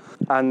practice.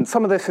 And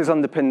some of this is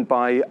underpinned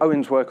by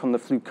Owen's work on the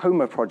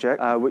Flucoma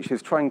project, which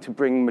is trying to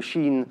bring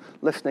machine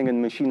listening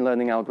and machine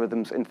learning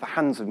algorithms into the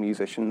hands of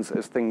musicians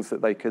as things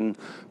that they can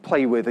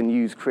play with and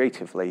use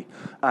creatively.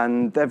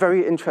 And they're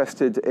very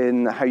interested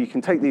in how you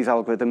can take these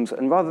algorithms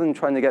and rather than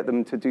trying to get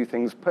them to do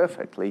things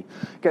perfectly,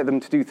 get them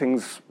to do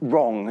things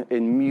wrong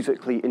in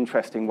musically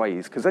interesting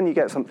ways, because then you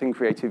get something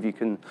creative you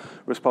can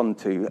respond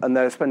to. And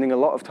they're spending a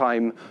lot of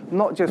time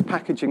not just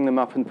packaging them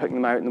up and putting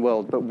them out in the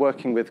world, but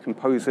working with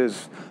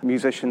composers,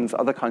 musicians,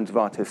 other kinds of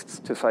artists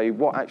to say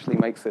what actually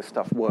makes this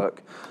stuff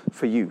work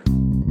for you.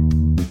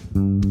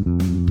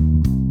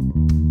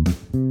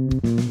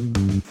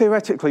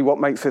 Theoretically, what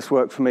makes this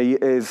work for me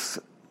is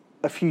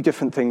a few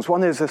different things.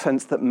 One is a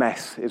sense that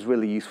mess is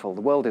really useful.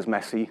 The world is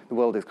messy, the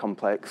world is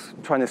complex.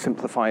 Trying to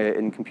simplify it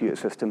in computer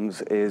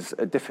systems is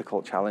a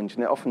difficult challenge,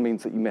 and it often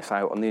means that you miss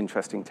out on the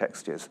interesting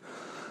textures.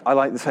 I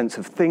like the sense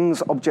of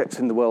things, objects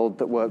in the world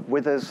that work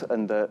with us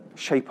and that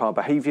shape our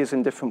behaviors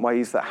in different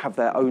ways, that have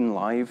their own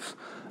lives.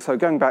 So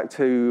going back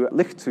to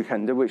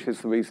Lichtzuchende, which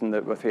is the reason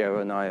that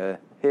Rocío and I are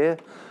here,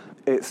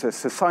 it's a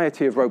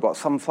society of robot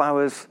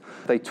sunflowers.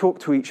 They talk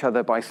to each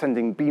other by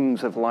sending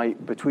beams of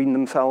light between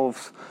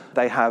themselves.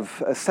 They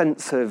have a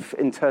sense of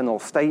internal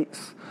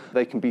states.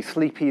 They can be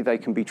sleepy, they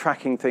can be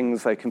tracking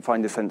things, they can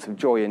find a sense of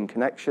joy in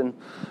connection.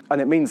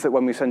 And it means that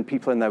when we send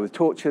people in there with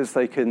torches,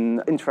 they can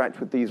interact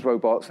with these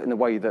robots in a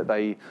way that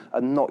they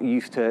are not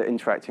used to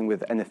interacting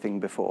with anything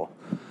before.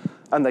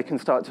 And they can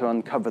start to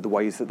uncover the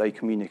ways that they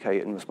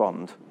communicate and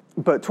respond.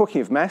 But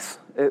talking of mess,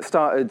 it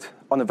started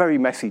on a very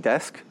messy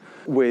desk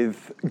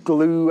with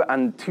glue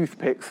and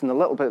toothpicks and a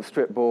little bit of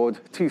strip board,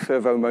 2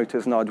 servo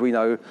motors and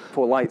Arduino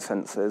for light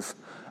sensors.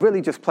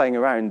 Really just playing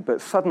around,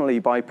 but suddenly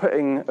by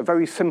putting a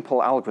very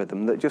simple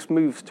algorithm that just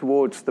moves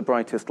towards the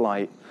brightest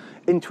light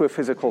into a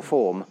physical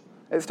form,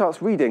 it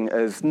starts reading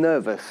as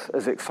nervous,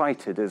 as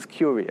excited, as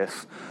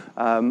curious.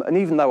 And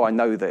even though I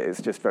know that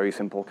it's just very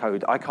simple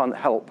code, I can't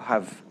help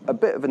have a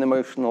bit of an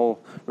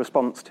emotional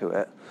response to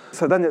it.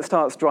 So then it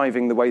starts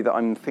driving the way that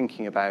I'm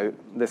thinking about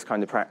this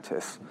kind of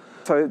practice.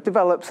 So it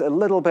develops a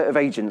little bit of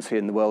agency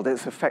in the world.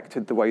 It's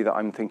affected the way that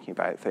I'm thinking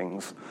about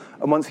things.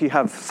 And once you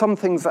have some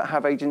things that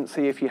have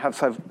agency, if you have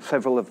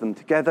several of them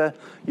together,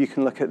 you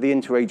can look at the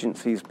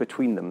interagencies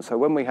between them. So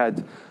when we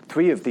had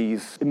 3 of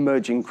these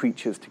emerging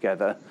creatures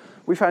together,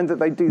 we found that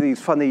they do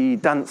these funny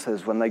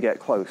dances when they get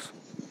close.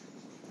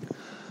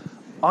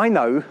 I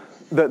know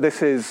that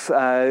this is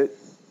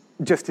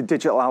just a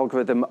digital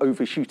algorithm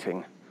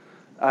overshooting.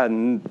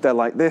 And they're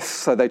like this,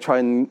 so they try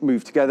and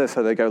move together,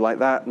 so they go like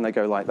that, and they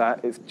go like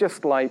that. It's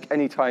just like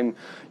any time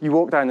you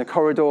walk down a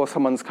corridor,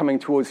 someone's coming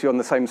towards you on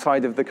the same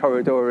side of the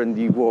corridor, and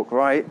you walk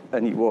right,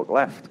 and you walk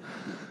left.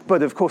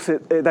 But of course,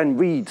 it then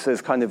reads as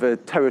kind of a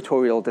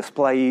territorial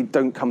display,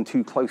 don't come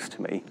too close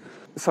to me.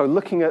 So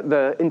looking at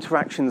the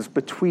interactions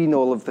between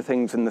all of the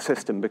things in the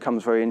system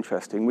becomes very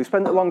interesting. We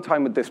spent a long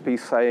time with this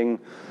piece saying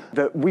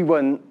that we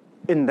weren't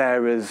in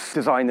there as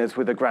designers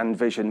with a grand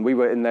vision. We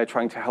were in there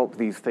trying to help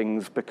these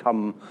things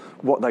become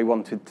what they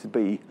wanted to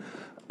be.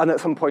 And at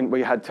some point,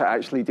 we had to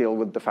actually deal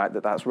with the fact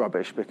that that's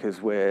rubbish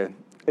because we're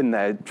in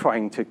there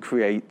trying to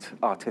create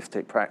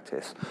artistic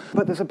practice.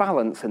 But there's a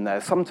balance in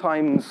there.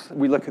 Sometimes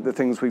we look at the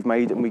things we've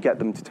made and we get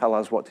them to tell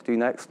us what to do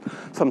next.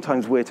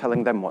 Sometimes we're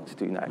telling them what to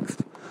do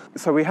next.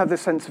 So we have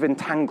this sense of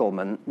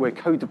entanglement. We're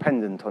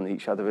codependent on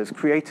each other. As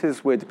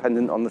creators, we're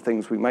dependent on the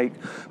things we make,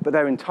 but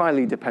they're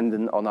entirely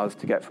dependent on us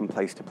to get from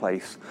place to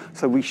place.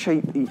 So we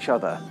shape each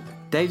other.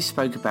 Dave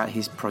spoke about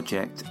his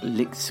project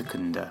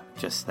Lichtzuchende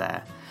just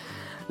there.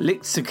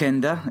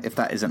 Lichtzuchende, if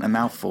that isn't a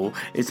mouthful,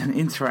 is an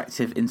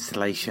interactive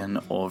installation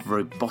of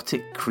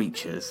robotic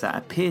creatures that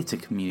appear to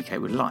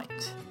communicate with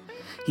light.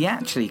 He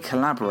actually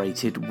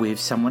collaborated with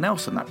someone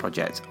else on that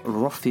project,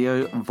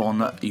 Rocío von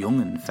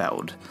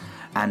Jungenfeld,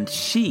 and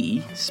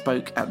she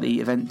spoke at the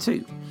event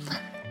too.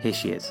 Here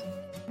she is.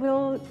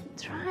 We'll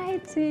try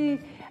to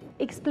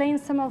explain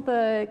some of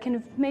the kind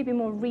of maybe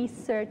more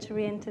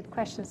research-oriented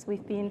questions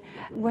we've been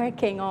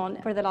working on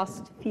for the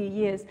last few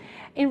years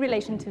in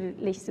relation to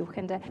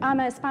Lichtzuchende. I'm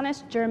a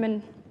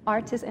Spanish-German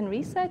artist and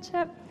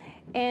researcher,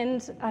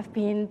 and I've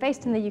been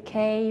based in the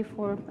UK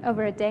for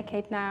over a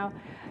decade now.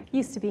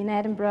 Used to be in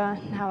Edinburgh,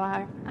 now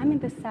I'm in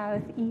the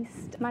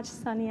southeast, much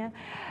sunnier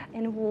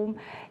and warm,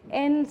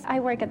 and I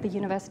work at the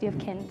University of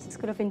Kent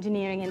School of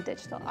Engineering and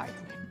Digital Art.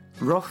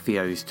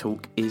 Rocío's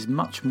talk is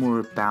much more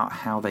about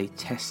how they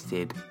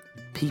tested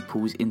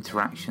people's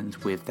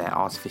interactions with their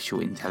artificial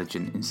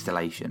intelligence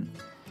installation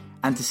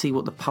and to see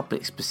what the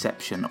public's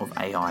perception of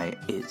AI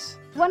is.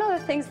 One of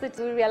the things that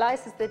we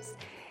realize is that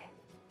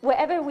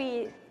wherever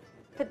we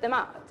put them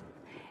out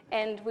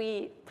and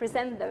we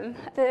present them,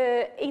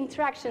 the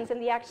interactions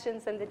and the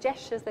actions and the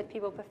gestures that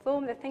people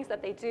perform, the things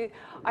that they do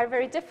are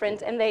very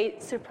different and they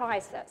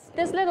surprise us.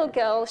 This little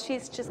girl,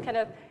 she's just kind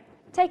of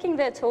taking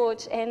the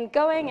torch and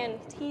going and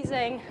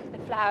teasing the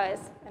flowers,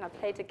 and I'll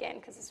play it again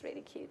because it's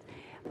really cute.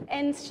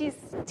 And she's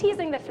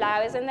teasing the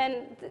flowers, and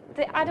then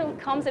the adult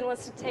comes and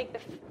wants to take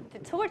the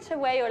torch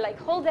away or like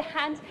hold the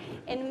hand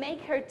and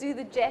make her do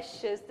the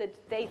gestures that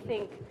they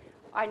think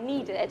are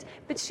needed.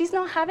 But she's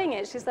not having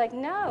it. She's like,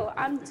 no,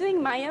 I'm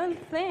doing my own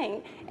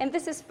thing. And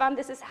this is fun.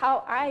 This is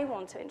how I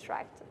want to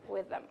interact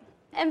with them.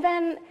 And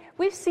then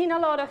we've seen a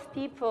lot of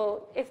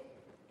people,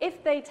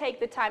 if they take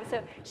the time,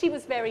 so she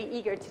was very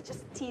eager to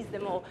just tease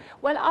them all.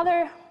 While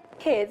other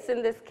kids,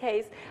 in this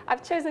case,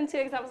 I've chosen 2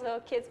 examples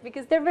of kids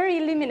because they're very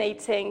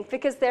illuminating,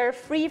 because they're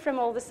free from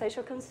all the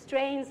social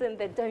constraints and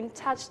they don't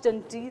touch,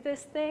 don't do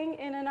this thing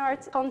in an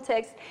art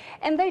context.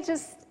 And they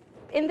just,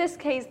 in this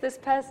case,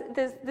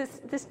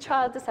 this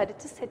child decided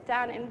to sit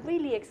down and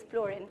really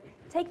explore and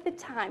take the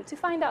time to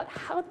find out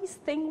how this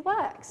thing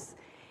works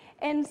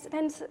and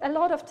spend a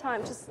lot of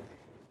time just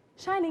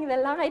shining the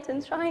light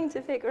and trying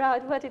to figure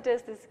out what it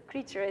is this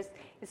creature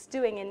is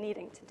doing and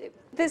needing to do.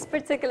 This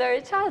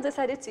particular child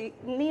decided to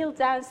kneel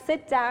down,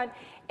 sit down,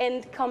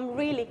 and come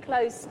really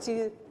close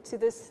to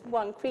this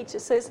one creature.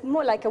 So it's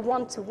more like a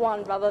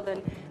one-to-one rather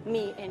than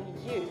me and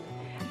you.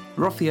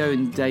 Rothio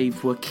and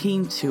Dave were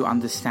keen to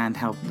understand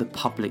how the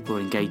public were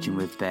engaging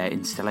with their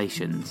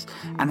installations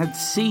and had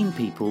seen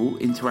people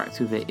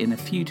interact with it in a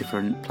few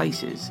different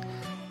places.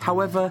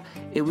 However,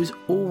 it was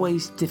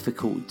always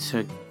difficult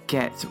to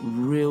get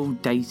real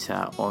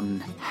data on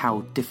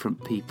how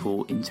different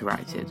people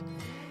interacted.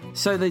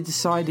 So they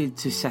decided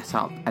to set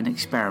up an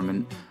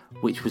experiment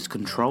which was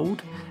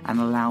controlled and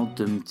allowed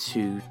them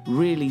to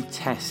really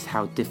test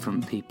how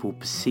different people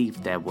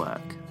perceived their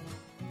work.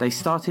 They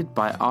started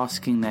by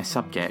asking their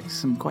subjects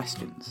some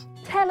questions.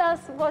 Tell us,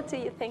 what do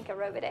you think a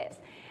robot is?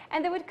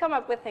 And they would come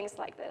up with things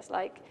like this,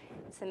 like,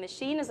 it's a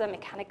machine, it's a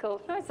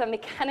mechanical, no, it's a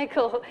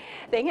mechanical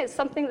thing. It's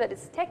something that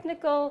is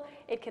technical,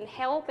 it can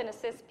help and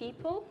assist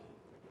people.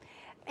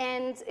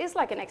 And it's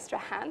like an extra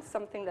hand,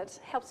 something that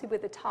helps you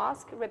with the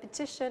task.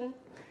 Repetition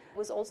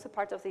was also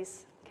part of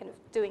these kind of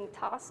doing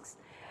tasks.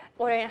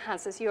 Or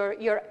enhances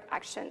your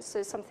actions,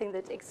 so something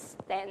that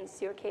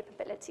extends your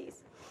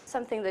capabilities.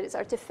 Something that is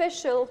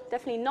artificial,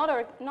 definitely not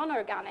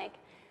non-organic,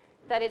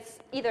 that it's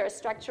either a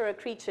structure or a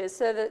creature.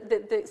 So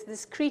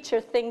this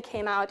creature thing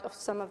came out of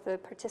some of the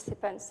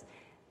participants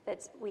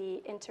that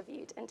we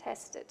interviewed and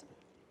tested.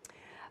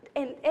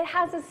 And it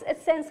has a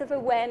sense of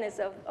awareness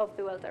of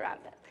the world around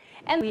it.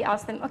 And we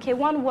asked them, okay,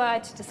 one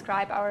word to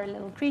describe our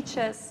little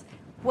creatures.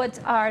 What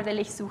are the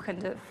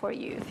Lichtsuchende for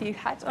you? If you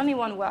had only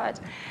one word,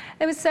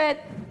 they would say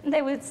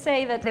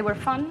that they were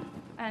fun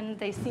and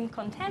they seemed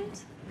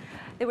content.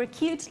 They were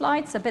cute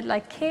lights, a bit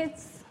like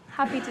kids,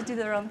 happy to do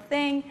their own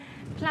thing.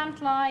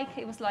 Plant-like,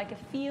 it was like a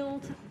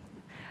field.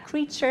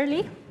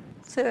 Creaturely,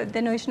 so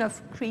the notion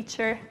of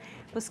creature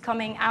was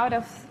coming out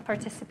of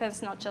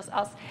participants, not just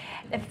us.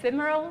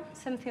 Ephemeral,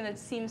 something that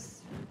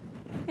seems,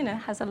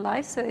 has a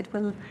life, so it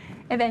will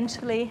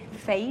eventually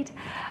fade.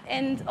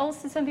 And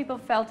also some people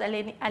felt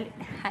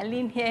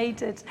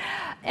alienated,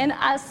 and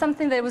as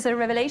something that was a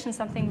revelation,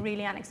 something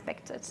really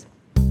unexpected.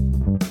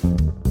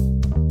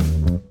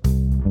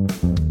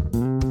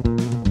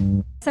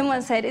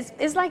 Someone said,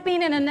 it's like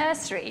being in a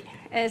nursery,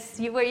 where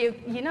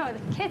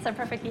the kids are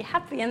perfectly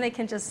happy and they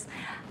can just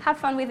have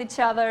fun with each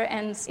other,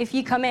 and if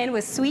you come in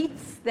with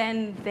sweets,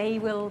 then they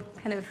will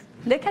kind of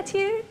look at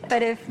you,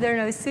 but if there are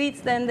no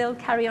sweets, then they'll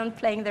carry on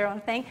playing their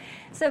own thing.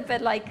 So a bit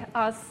like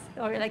us,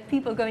 or like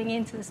people going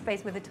into the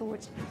space with a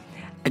torch.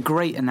 A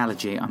great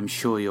analogy, I'm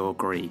sure you'll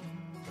agree.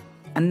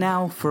 And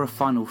now for a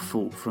final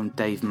thought from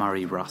Dave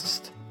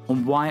Murray-Rust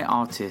on why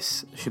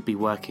artists should be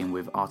working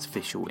with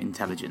artificial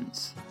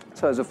intelligence.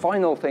 So as a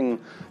final thing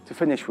to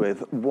finish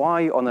with,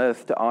 why on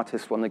earth do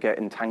artists want to get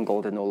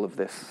entangled in all of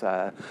this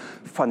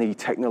funny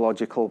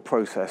technological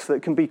process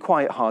that can be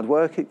quite hard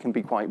work, it can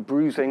be quite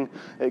bruising,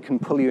 it can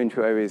pull you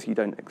into areas you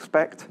don't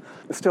expect.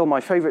 Still,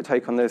 my favorite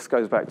take on this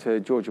goes back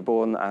to Georgia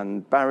Bourne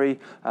and Barry,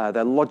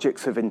 their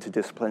logics of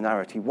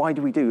interdisciplinarity. Why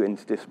do we do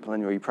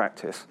interdisciplinary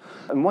practice?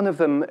 And one of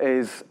them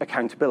is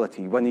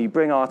accountability. When you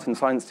bring art and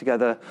science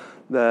together,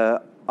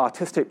 the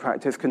artistic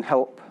practice can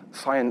help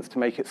science to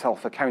make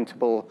itself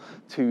accountable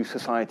to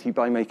society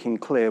by making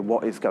clear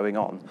what is going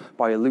on,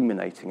 by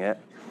illuminating it.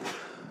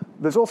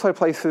 There's also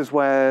places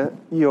where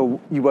you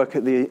work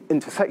at the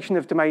intersection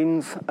of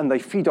domains and they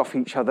feed off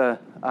each other,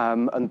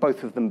 and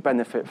both of them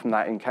benefit from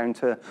that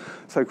encounter.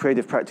 So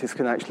creative practice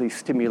can actually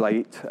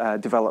stimulate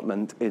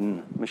development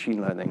in machine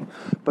learning.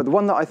 But the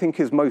one that I think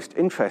is most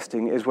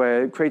interesting is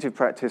where creative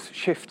practice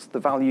shifts the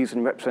values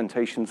and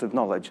representations of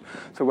knowledge.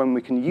 So when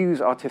we can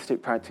use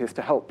artistic practice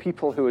to help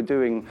people who are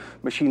doing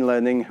machine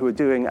learning, who are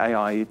doing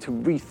AI, to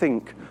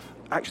rethink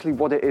actually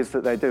what it is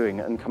that they're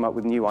doing and come up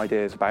with new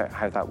ideas about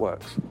how that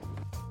works.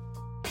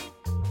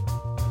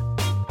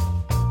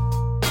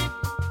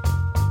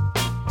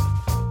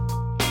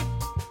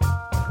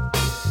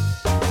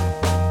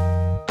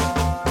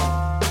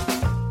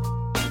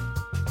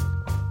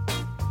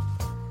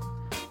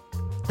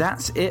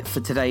 That's it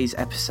for today's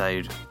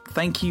episode.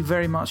 Thank you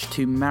very much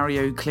to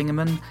Mario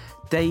Klingemann,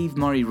 Dave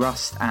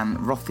Murray-Rust and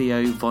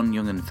Rothio von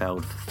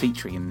Jungenfeld for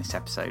featuring in this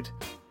episode.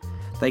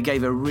 They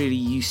gave a really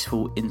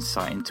useful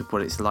insight into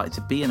what it's like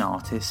to be an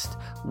artist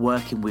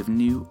working with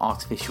new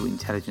artificial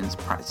intelligence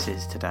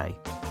practices today.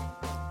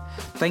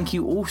 Thank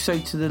you also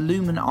to the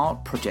Lumen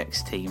Art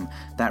Projects team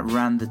that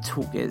ran the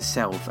talk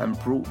itself and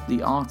brought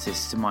the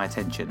artists to my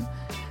attention.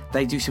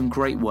 They do some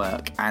great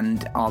work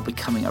and are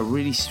becoming a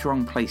really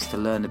strong place to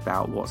learn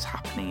about what's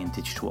happening in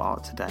digital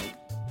art today.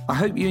 I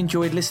hope you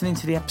enjoyed listening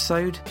to the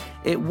episode.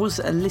 It was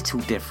a little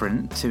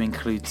different to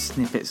include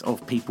snippets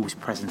of people's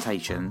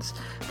presentations.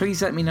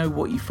 Please let me know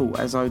what you thought,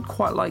 as I would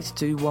quite like to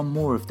do one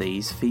more of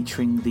these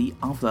featuring the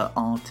other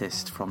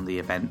artist from the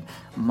event,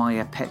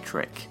 Maya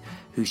Petrick,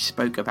 who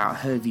spoke about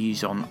her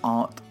views on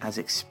art as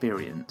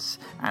experience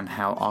and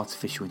how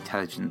artificial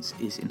intelligence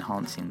is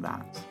enhancing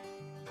that.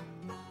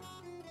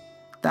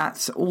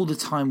 That's all the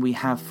time we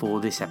have for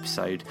this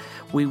episode.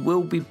 We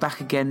will be back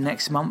again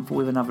next month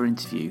with another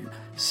interview.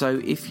 So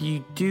if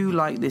you do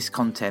like this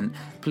content,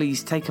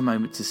 please take a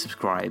moment to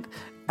subscribe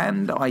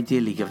and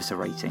ideally give us a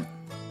rating.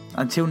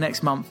 Until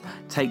next month,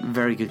 take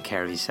very good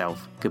care of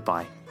yourself.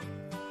 Goodbye.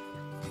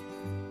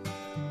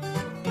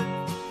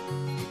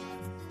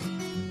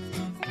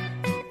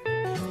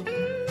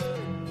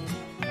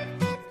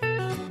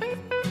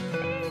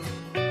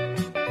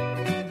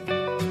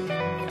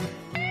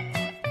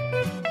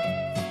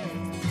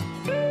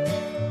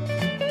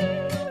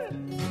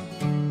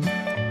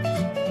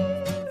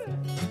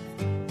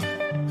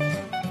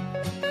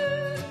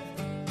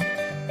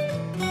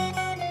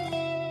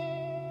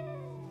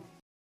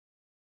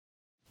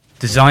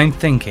 Design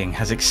thinking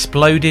has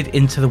exploded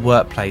into the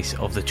workplace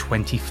of the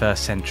 21st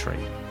century,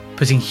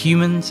 putting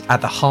humans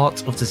at the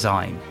heart of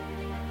design.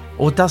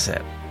 Or does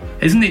it?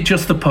 Isn't it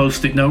just the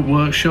post-it note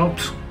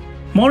workshops?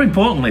 More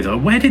importantly though,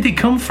 where did it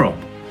come from?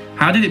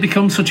 How did it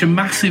become such a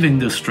massive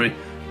industry?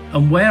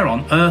 And where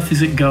on earth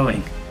is it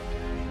going?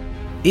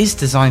 Is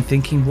design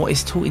thinking what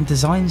is taught in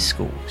design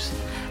schools?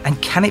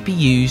 And can it be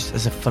used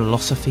as a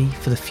philosophy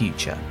for the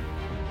future?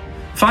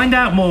 Find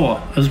out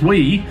more as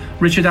we,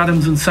 Richard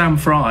Adams and Sam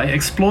Fry,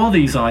 explore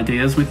these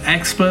ideas with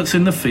experts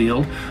in the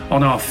field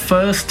on our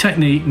first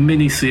Technique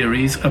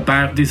mini-series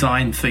about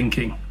design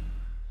thinking.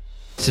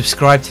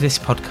 Subscribe to this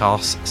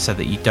podcast so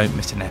that you don't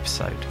miss an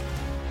episode.